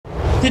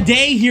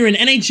Today here in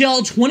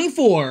NHL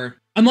 24,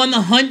 I'm on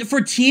the hunt for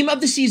Team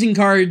of the Season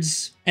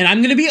cards, and I'm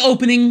going to be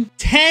opening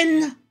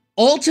 10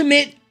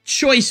 Ultimate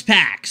Choice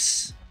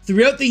Packs.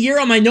 Throughout the year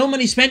on my No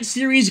Money Spent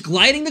series,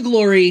 Gliding to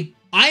Glory,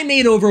 I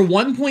made over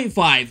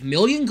 1.5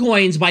 million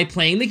coins by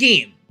playing the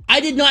game. I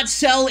did not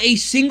sell a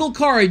single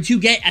card to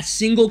get a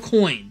single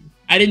coin.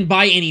 I didn't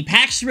buy any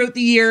packs throughout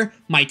the year,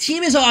 my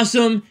team is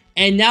awesome,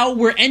 and now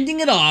we're ending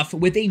it off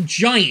with a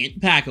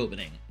giant pack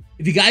opening.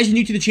 If you guys are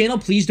new to the channel,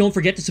 please don't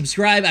forget to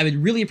subscribe. I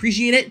would really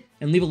appreciate it.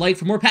 And leave a like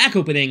for more pack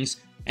openings.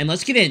 And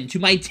let's get into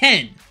my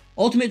 10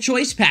 Ultimate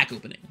Choice pack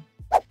opening.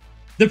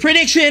 The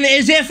prediction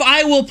is if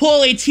I will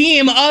pull a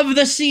Team of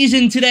the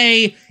Season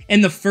today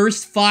in the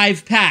first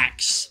 5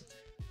 packs.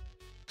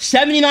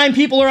 79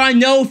 people are on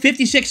no,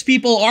 56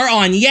 people are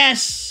on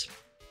yes.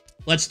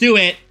 Let's do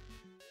it.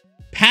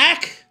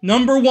 Pack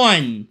number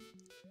 1.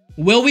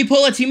 Will we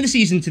pull a Team of the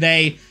Season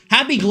today?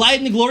 Happy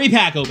Gliding to Glory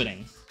pack opening.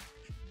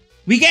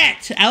 We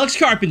get Alex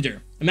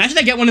Carpenter. Imagine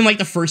I get one in like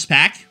the first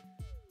pack.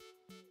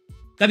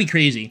 That'd be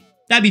crazy.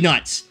 That'd be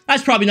nuts.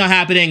 That's probably not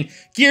happening.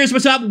 Gears,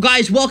 what's up?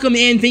 Guys, welcome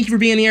in. Thank you for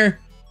being here.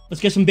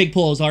 Let's get some big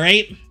pulls, all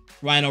right?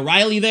 Ryan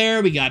O'Reilly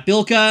there. We got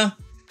Bilka.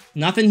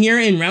 Nothing here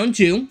in round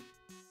 2.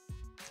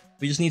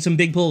 We just need some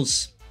big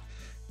pulls.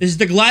 This is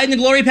the Gliding to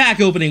Glory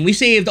pack opening. We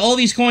saved all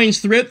these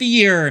coins throughout the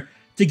year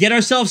to get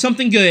ourselves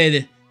something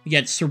good. We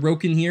got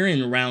Sorokin here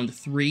in round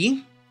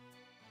 3.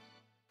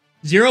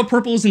 0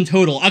 purples in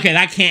total. Okay,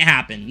 that can't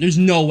happen. There's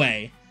no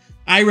way.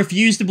 I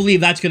refuse to believe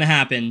that's going to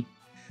happen.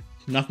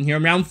 Nothing here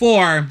in round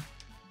 4.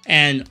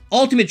 And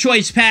Ultimate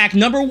Choice pack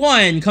number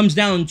 1 comes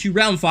down to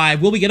round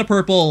 5. Will we get a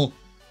purple?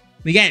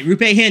 We get Rupe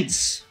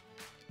Hintz.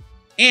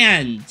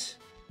 And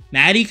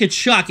Matty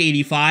Tkachuk,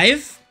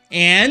 85.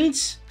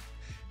 And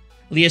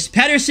Elias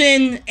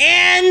Pettersson.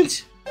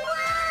 And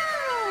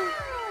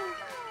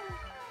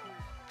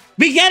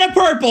we get a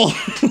purple.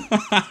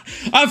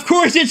 Of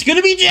course, it's going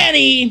to be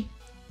Jenny.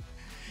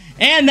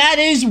 And that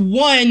is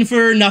 1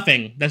 for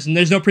nothing. There's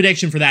no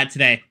prediction for that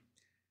today.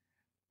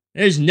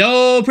 There's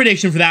no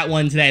prediction for that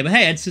one today. But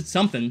hey, it's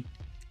something.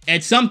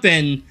 It's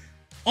something.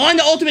 On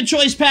to Ultimate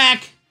Choice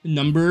pack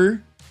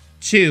number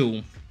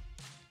 2.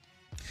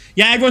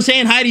 Yeah, everyone's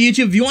saying hi to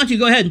YouTube. If you want to,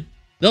 go ahead.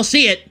 They'll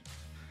see it.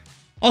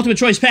 Ultimate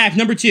Choice pack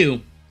number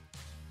 2.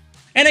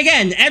 And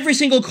again, every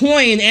single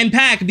coin and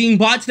pack being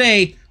bought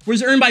today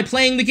was earned by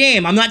playing the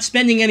game. I'm not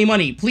spending any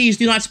money. Please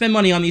do not spend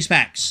money on these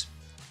packs.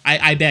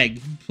 I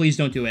beg. Please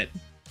don't do it.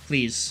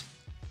 Please.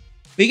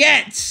 We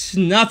get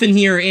nothing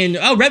here in...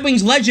 Oh, Red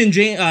Wings legend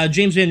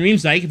James Van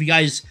Riemsdyk, if you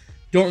guys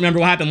don't remember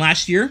what happened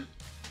last year.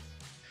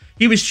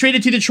 He was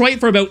traded to Detroit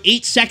for about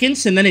 8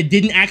 seconds, and then it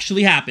didn't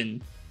actually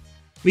happen.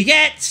 We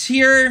get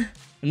here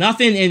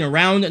nothing in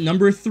round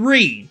number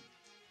 3.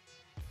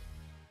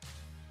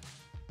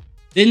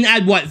 Didn't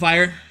add what,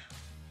 Fire?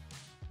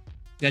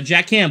 We got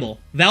Jack Campbell.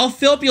 Val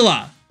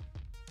Filppula.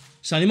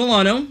 Sonny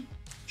Milano.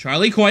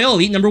 Charlie Coyle,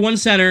 elite number 1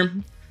 center.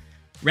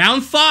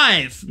 Round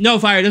 5. No,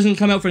 Fire, it doesn't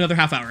come out for another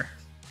half hour.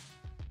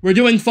 We're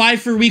doing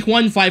 5 for week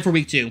 1, 5 for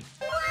week 2.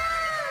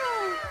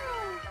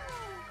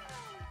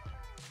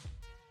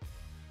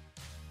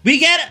 We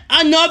get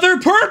another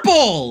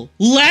purple!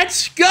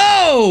 Let's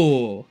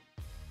go!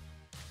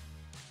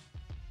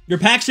 Your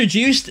packs are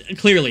juiced?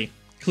 Clearly.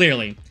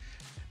 Clearly.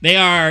 They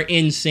are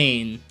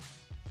insane.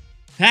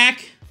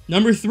 Pack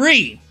number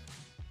 3.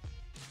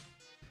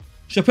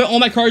 Should I put all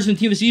my cards in the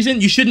Team of the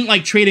Season? You shouldn't,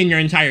 like, trade in your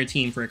entire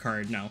team for a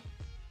card, no.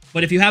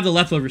 But if you have the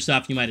leftover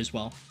stuff, you might as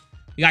well.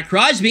 You got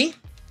Crosby.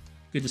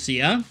 Good to see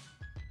ya.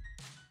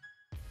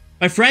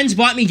 My friends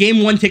bought me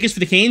Game 1 tickets for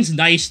the Canes.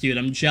 Nice, dude.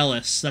 I'm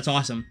jealous. That's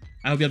awesome.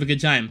 I hope you have a good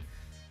time.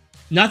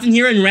 Nothing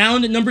here in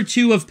round number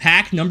 2 of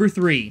pack number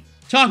 3.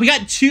 Talk, we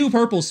got 2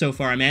 purples so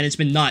far, man. It's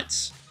been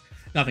nuts.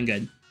 Nothing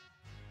good.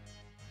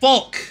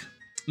 Falk.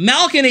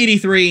 Malkin,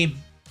 83.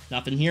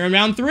 Nothing here in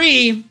round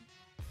 3.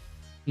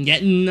 I'm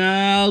getting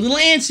a little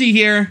antsy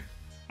here.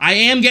 I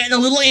am getting a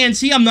little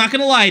antsy, I'm not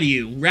gonna lie to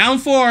you.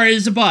 Round 4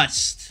 is a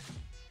bust.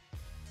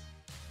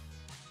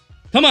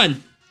 Come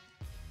on.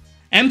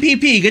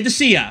 MPP, good to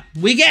see ya.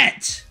 We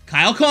get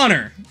Kyle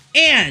Connor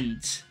and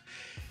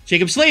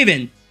Jacob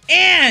Slavin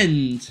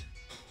and...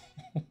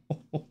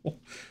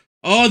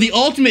 Oh, the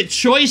Ultimate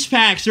Choice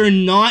packs are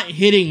not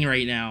hitting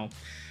right now.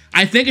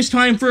 I think it's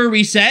time for a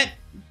reset.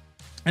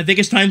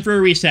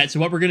 So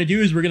what we're gonna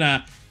do is we're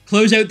gonna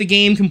close out the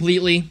game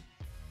completely.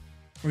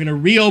 We're gonna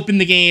reopen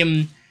the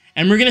game.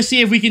 And we're going to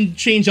see if we can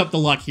change up the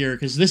luck here,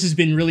 because this has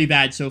been really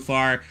bad so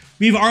far.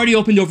 We've already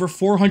opened over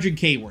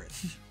 400k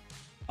worth.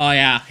 Oh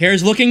yeah,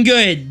 hair's looking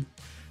good.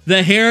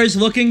 The hair's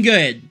looking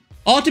good.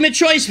 Ultimate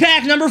Choice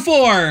pack number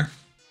 4.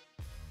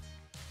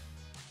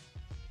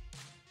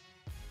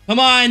 Come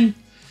on.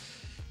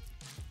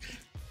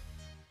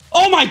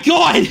 Oh my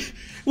god!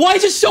 Why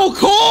is it so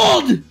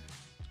cold?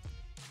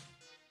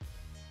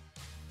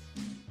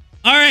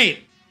 Alright.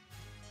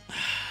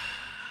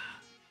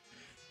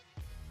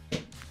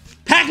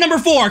 Pack number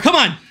 4, come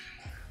on.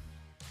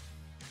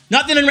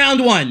 Nothing in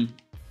round 1.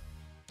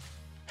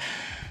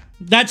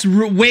 That's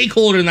way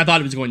colder than I thought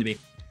it was going to be.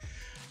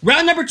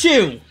 Round number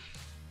 2.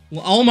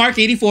 All marked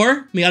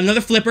 84. We got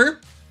another flipper.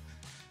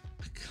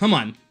 Come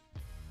on.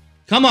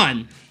 Come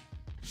on.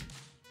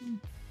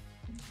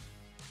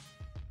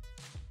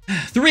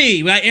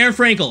 3, we got Aaron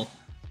Frankel.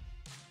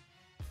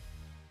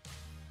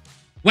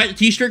 What,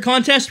 t-shirt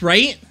contest,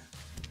 right?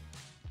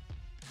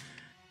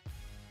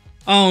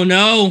 Oh,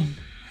 no.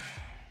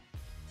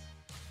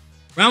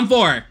 Round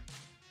 4.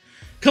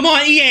 Come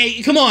on,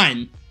 EA, come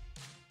on.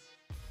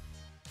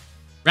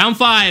 Round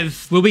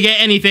 5. Will we get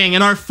anything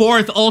in our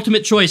 4th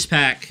Ultimate Choice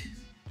Pack?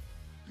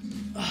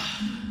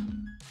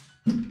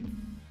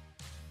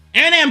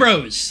 Aaron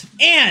Ambrose.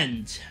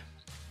 And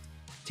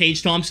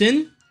Tage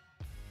Thompson.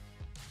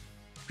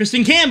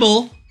 Kristen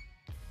Campbell.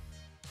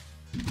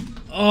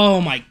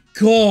 Oh my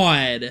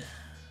god.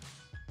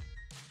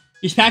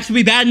 These packs will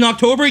be bad in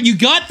October. You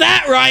got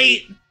that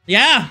right.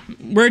 Yeah,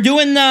 we're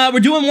doing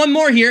one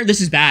more here. This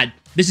is bad.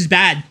 This is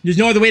bad. There's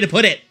no other way to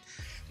put it.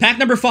 Pack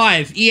number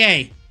 5,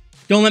 EA.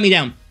 Don't let me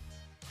down.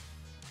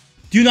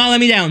 Do not let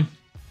me down.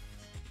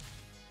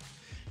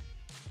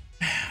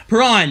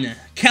 Perron,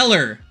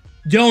 Keller,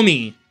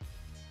 Domi.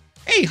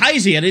 Hey,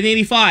 Heisey at an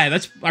 85.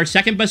 That's our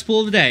 2nd best pull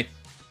of the day.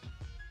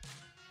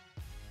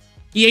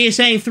 EA is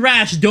saying,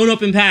 Thrash, don't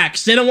open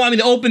packs. They don't want me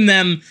to open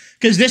them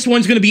because this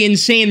one's going to be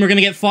insane. We're going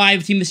to get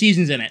 5 Team of the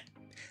Seasons in it.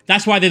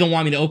 That's why they don't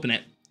want me to open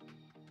it.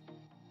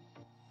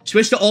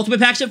 Switch to Ultimate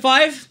Packs at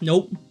 5?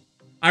 Nope.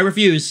 I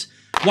refuse.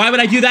 Why would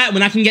I do that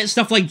when I can get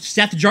stuff like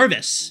Seth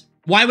Jarvis?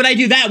 Why would I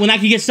do that when I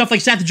can get stuff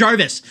like Seth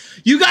Jarvis?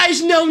 You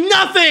guys know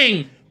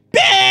nothing!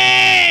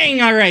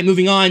 Bang! Alright,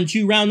 moving on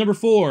to round number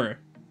 4.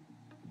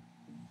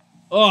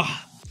 Ugh.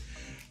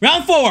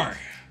 Round 4.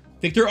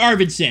 Victor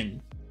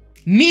Arvidsson.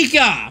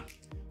 Mika.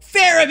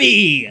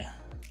 Farabee.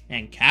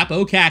 And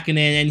Capo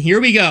Kakinen. And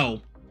here we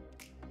go.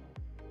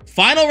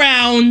 Final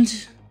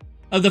round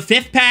of the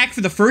 5th pack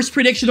for the first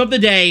prediction of the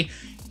day.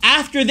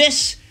 After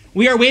this,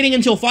 we are waiting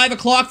until 5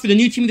 o'clock for the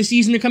new Team of the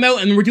Season to come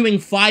out, and we're doing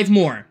 5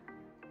 more.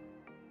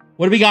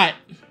 What do we got?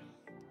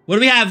 What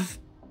do we have?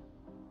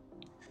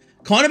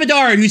 Connor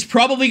Bedard, who's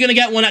probably going to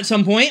get one at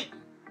some point.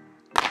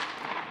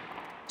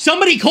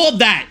 Somebody called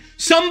that.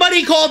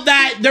 Somebody called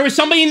that. There was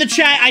somebody in the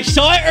chat. I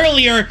saw it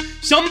earlier.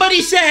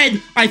 Somebody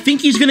said, I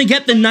think he's going to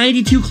get the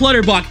 92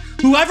 Clutterbuck.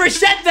 Whoever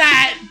said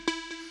that,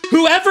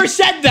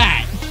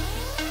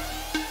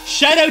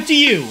 shout out to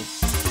you.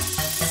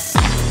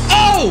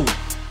 Oh!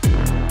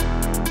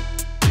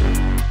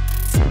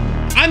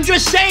 I'm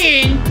just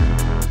saying.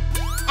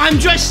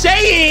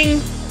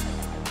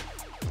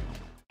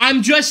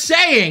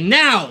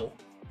 Now,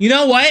 you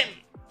know what?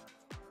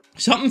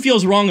 Something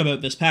feels wrong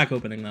about this pack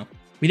opening, though.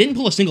 We didn't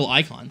pull a single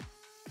icon.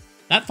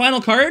 That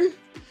final card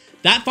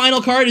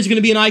is going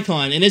to be an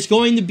icon, and it's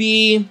going to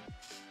be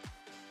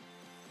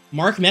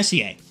Mark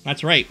Messier.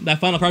 That's right. That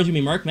final card is going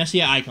to be Mark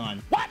Messier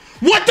icon.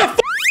 What the f***?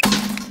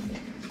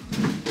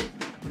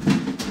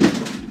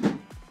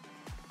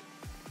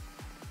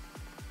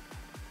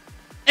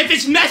 If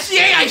it's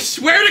Messier, I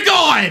swear to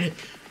God!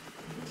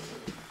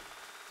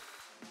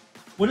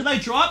 What did I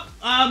drop?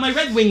 My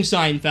Red Wing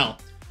sign fell.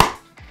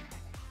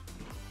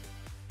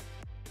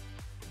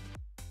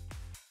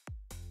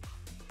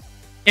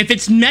 If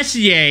it's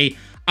Messier,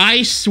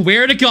 I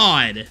swear to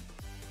God.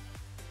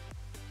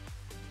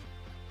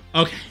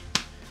 Okay.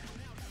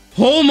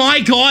 Oh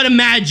my God,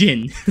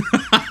 imagine.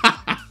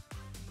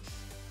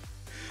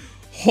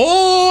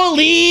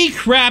 Holy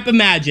crap,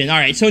 imagine. All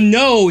right, so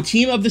no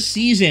Team of the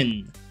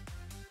Season.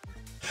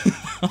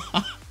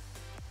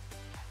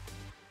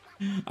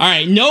 All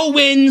right, no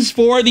wins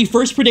for the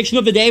first prediction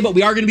of the day, but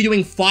we are going to be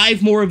doing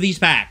 5 more of these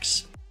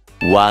packs.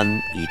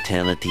 1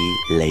 eternity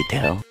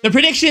later. The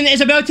prediction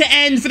is about to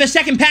end for the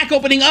 2nd pack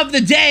opening of the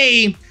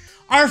day.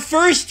 Our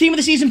first Team of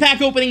the Season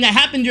pack opening that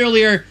happened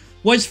earlier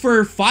was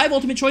for 5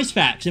 Ultimate Choice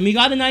packs, and we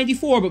got a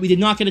 94, but we did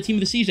not get a Team of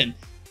the Season.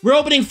 We're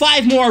opening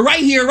 5 more right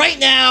here, right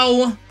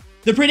now.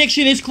 The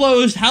prediction is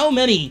closed. How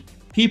many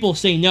people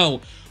say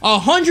no?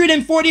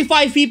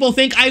 145 people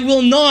think I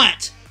will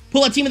not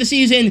pull a Team of the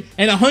Season,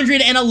 and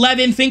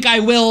 111 think I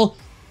will.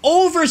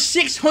 Over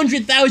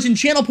 600,000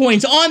 channel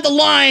points on the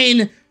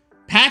line.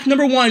 Pack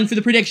number 1 for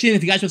the prediction.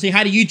 If you guys want to say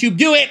hi to YouTube,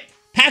 do it.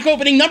 Pack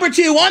opening number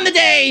 2 on the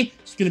day.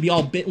 It's going to be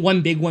all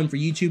one big one for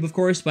YouTube, of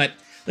course, but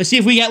let's see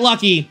if we get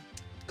lucky.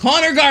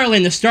 Connor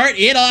Garland to start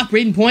it off.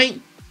 Braden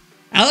Point,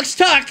 Alex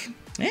Tuck,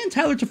 and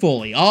Tyler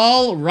Toffoli.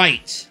 All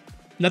right.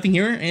 Nothing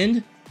here,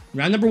 and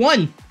round number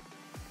 1.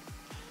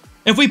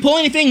 If we pull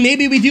anything,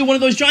 maybe we do one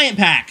of those giant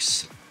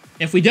packs.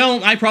 If we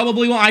don't, I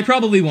probably won't. I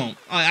probably won't.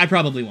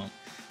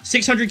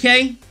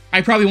 600K,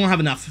 I probably won't have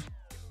enough.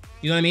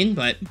 You know what I mean?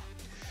 But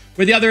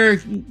where the other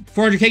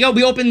 400K go,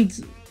 we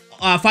opened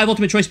 5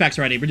 Ultimate Choice packs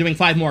already. We're doing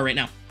 5 more right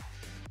now.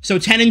 So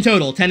 10 in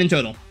total. 10 in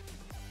total.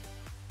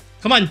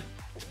 Come on.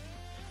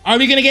 Are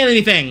we going to get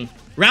anything?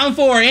 Round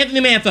 4,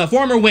 Anthony Mantha,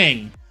 former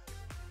wing.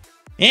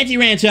 Antti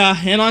Ranta,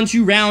 and on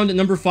to round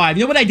number 5.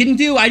 You know what I didn't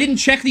do? I didn't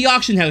check the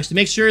auction house to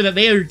make sure that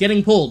they are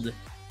getting pulled.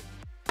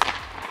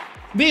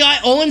 We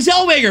got Olin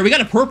Zellweger. We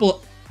got a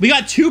purple. We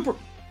got 2.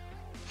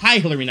 Hi,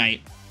 Hillary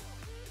Knight.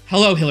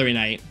 Hello, Hillary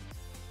Knight.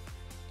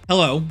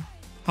 Hello.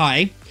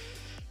 Hi.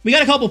 We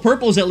got a couple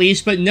purples at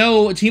least, but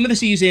no team of the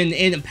season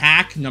in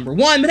pack number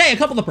 1. But hey, a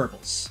couple of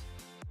purples.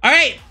 All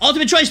right,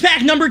 Ultimate Choice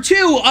pack number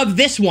 2 of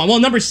this one. Well,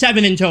 number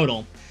 7 in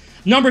total.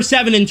 Number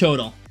 7 in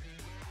total.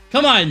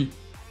 Come on.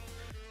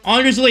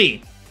 Anders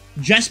Lee,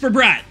 Jesper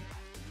Bratt,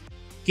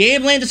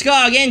 Gabe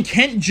Landeskog, and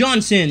Kent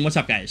Johnson. What's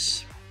up,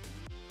 guys?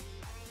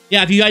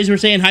 Yeah, if you guys were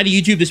saying hi to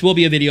YouTube, this will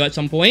be a video at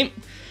some point.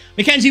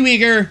 Mackenzie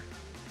Weegar.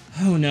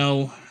 Oh,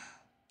 no.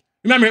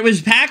 Remember, it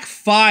was pack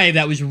 5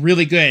 that was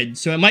really good,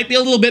 so it might be a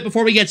little bit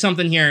before we get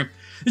something here.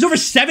 There's over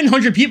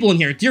 700 people in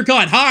here. Dear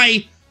God,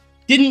 hi.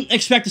 Didn't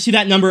expect to see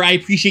that number. I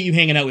appreciate you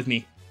hanging out with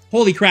me.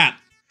 Holy crap.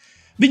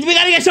 But we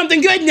gotta get something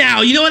good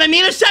now. You know what I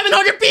mean? There's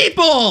 700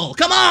 people.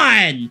 Come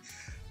on.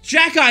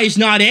 Jack Eye's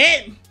not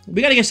it.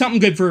 We gotta get something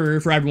good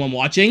for everyone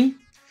watching.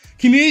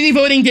 Community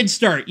voting did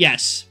start.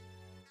 Yes.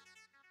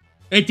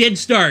 It did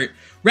start.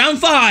 Round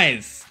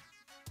 5.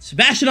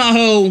 Sebastian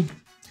Aho.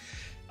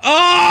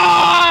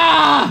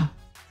 Ah!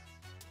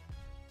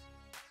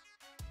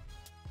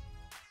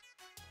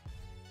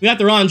 We got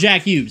the wrong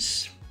Jack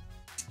Hughes.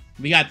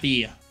 We got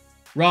the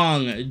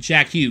wrong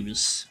Jack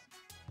Hughes.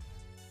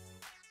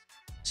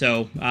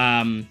 So,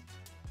 on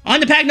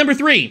to pack number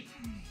 3.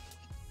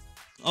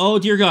 Oh,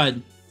 dear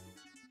God.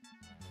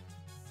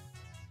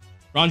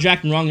 Wrong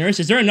Jack and wrong nurse.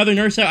 Is there another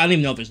nurse out? I don't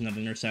even know if there's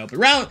another nurse out.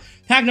 But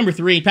pack number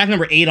 3, pack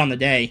number 8 on the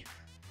day.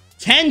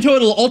 10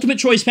 total Ultimate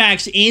Choice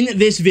packs in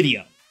this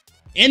video.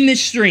 In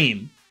this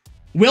stream.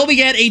 Will we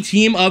get a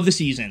team of the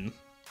season?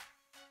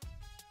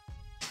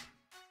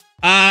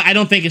 I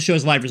don't think it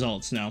shows live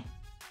results, no.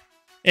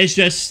 It's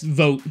just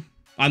vote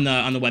on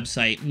the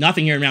website.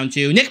 Nothing here in round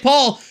 2. Nick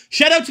Paul,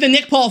 shout out to the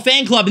Nick Paul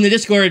fan club in the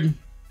Discord.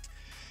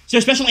 Is there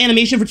a special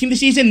animation for team of the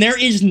season? There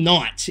is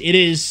not. It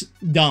is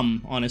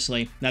dumb,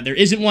 honestly, that there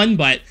isn't one,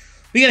 but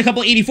we got a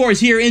couple 84s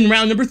here in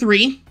round number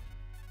 3.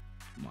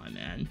 Come on,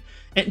 man.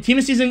 And team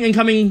of the season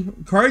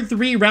incoming card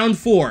 3, round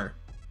 4.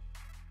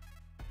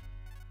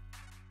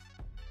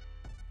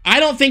 I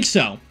don't think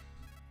so.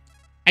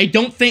 I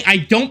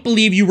don't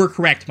believe you were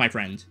correct, my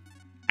friend.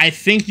 I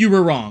think you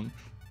were wrong.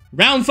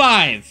 Round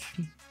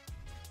 5.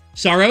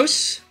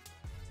 Saros.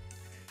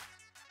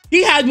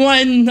 He had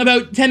one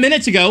about 10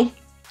 minutes ago.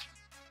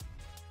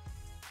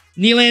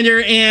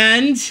 Nylander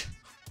and...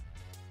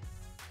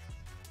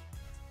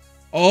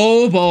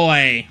 oh,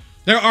 boy.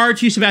 There are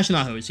 2 Sebastian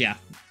Ahos, yeah.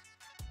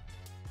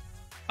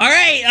 All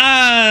right,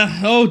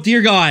 oh,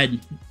 dear God.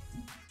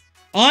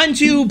 On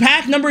to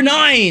pack number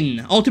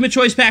 9. Ultimate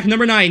Choice pack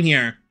number 9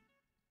 here.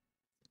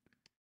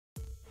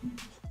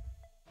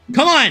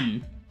 Come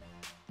on.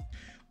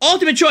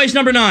 Ultimate Choice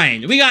number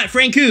 9. We got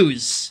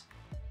Francouz,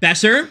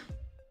 Besser,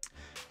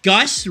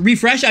 Gus,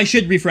 refresh. I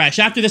should refresh.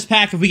 After this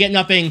pack, if we get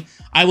nothing,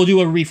 I will do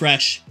a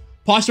refresh.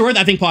 Pasta worth?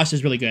 I think Pasta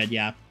is really good,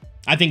 yeah.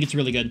 I think it's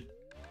really good.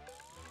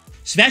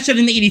 Svechov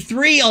in the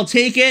 83, I'll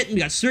take it. We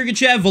got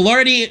Sergachev,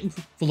 Velarde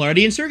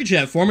and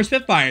Sergachev, former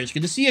Spitfires.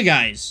 Good to see you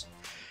guys.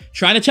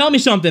 Trying to tell me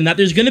something, that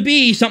there's going to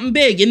be something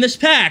big in this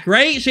pack,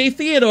 right? Shea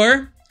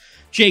Theodore,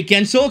 Jake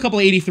Gensel, a couple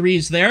of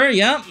 83s there.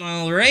 Yep,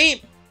 all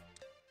right.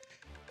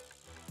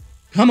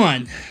 Come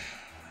on.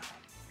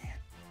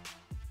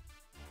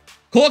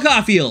 Cole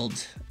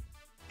Caulfield,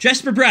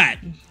 Jesper Bratt.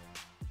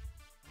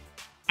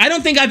 I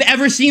don't think I've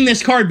ever seen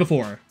this card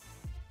before.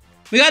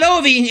 We got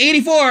Ovi,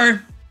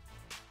 84.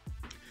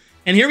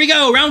 And here we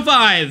go, round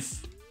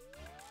 5.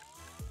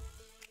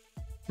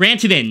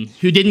 Rantanen,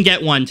 who didn't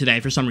get one today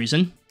for some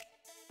reason.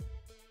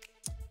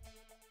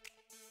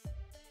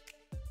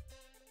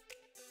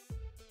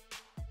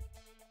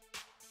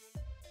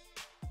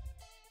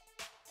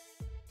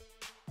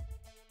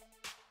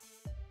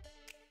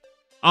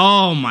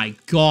 Oh my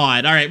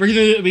God. All right, we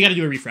gotta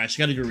do a refresh.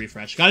 Gotta do a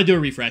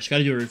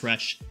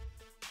refresh.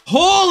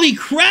 Holy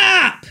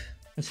crap!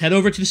 Let's head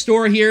over to the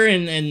store here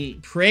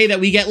and pray that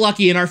we get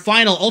lucky in our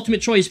final Ultimate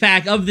Choice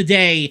pack of the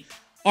day.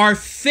 Our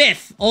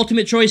 5th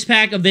Ultimate Choice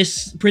pack of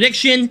this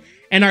prediction,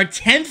 and our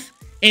 10th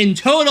in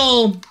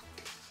total.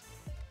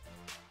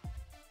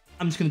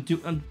 I'm just gonna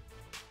do...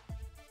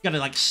 gotta,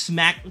 like,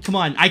 smack... Come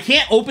on. I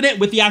can't open it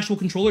with the actual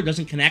controller. It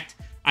doesn't connect.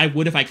 I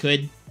would if I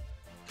could.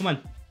 Come on.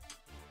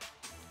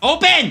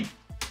 Open!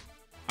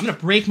 I'm gonna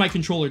break my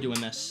controller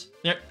doing this.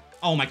 There.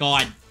 Oh my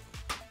God.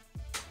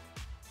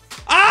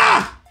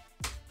 Ah!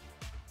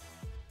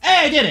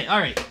 Hey, I did it. All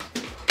right.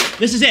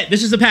 This is it.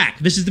 This is the pack.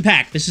 This is the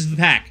pack. This is the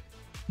pack.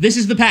 This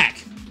is the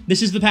pack.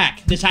 This is the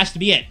pack. This has to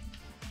be it.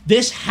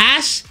 This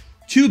has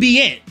to be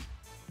it.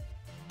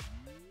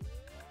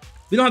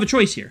 We don't have a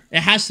choice here. It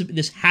has to.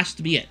 This has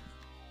to be it.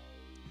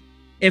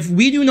 If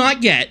we do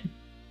not get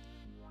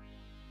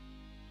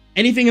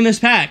anything in this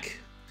pack,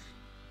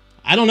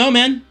 I don't know,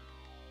 man.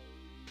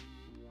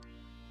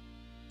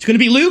 It's gonna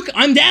be Luke.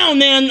 I'm down,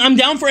 man. I'm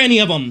down for any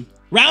of them.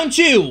 Round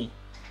 2.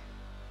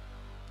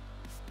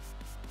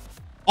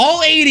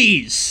 All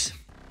 80s.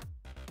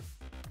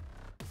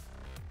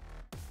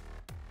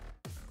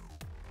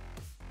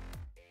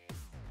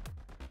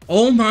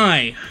 Oh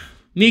my.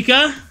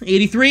 Mika,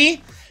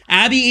 83.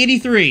 Abby,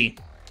 83.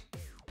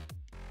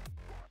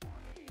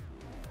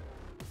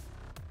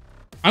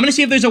 I'm gonna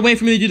see if there's a way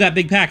for me to do that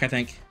big pack, I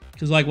think.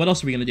 Because, like, what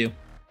else are we going to do?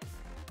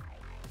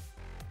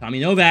 Tommy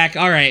Novak.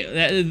 All right.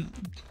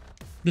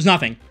 There's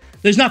nothing.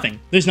 There's nothing.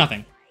 There's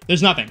nothing.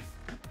 There's nothing.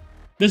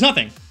 There's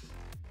nothing.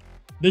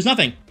 There's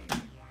nothing.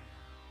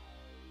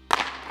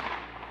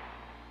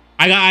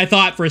 I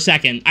thought for a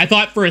second. I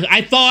thought for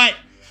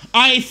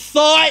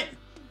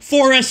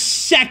a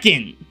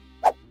second.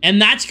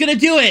 And that's going to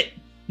do it.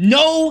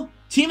 No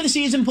Team of the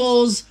Season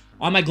pulls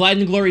on my Glide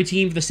and Glory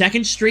team for the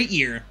second straight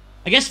year.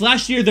 I guess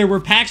last year there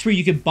were packs where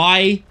you could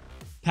buy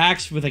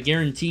packs with a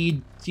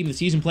guaranteed Team of the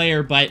Season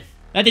player, but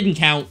that didn't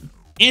count.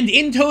 And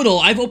in total,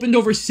 I've opened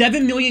over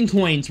 7 million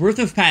coins worth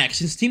of packs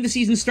since Team of the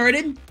Season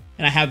started,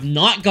 and I have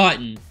not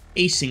gotten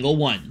a single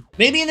one.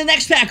 Maybe in the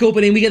next pack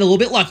opening, we get a little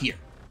bit luckier.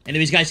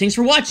 Anyways, guys, thanks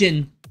for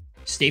watching.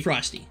 Stay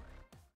frosty.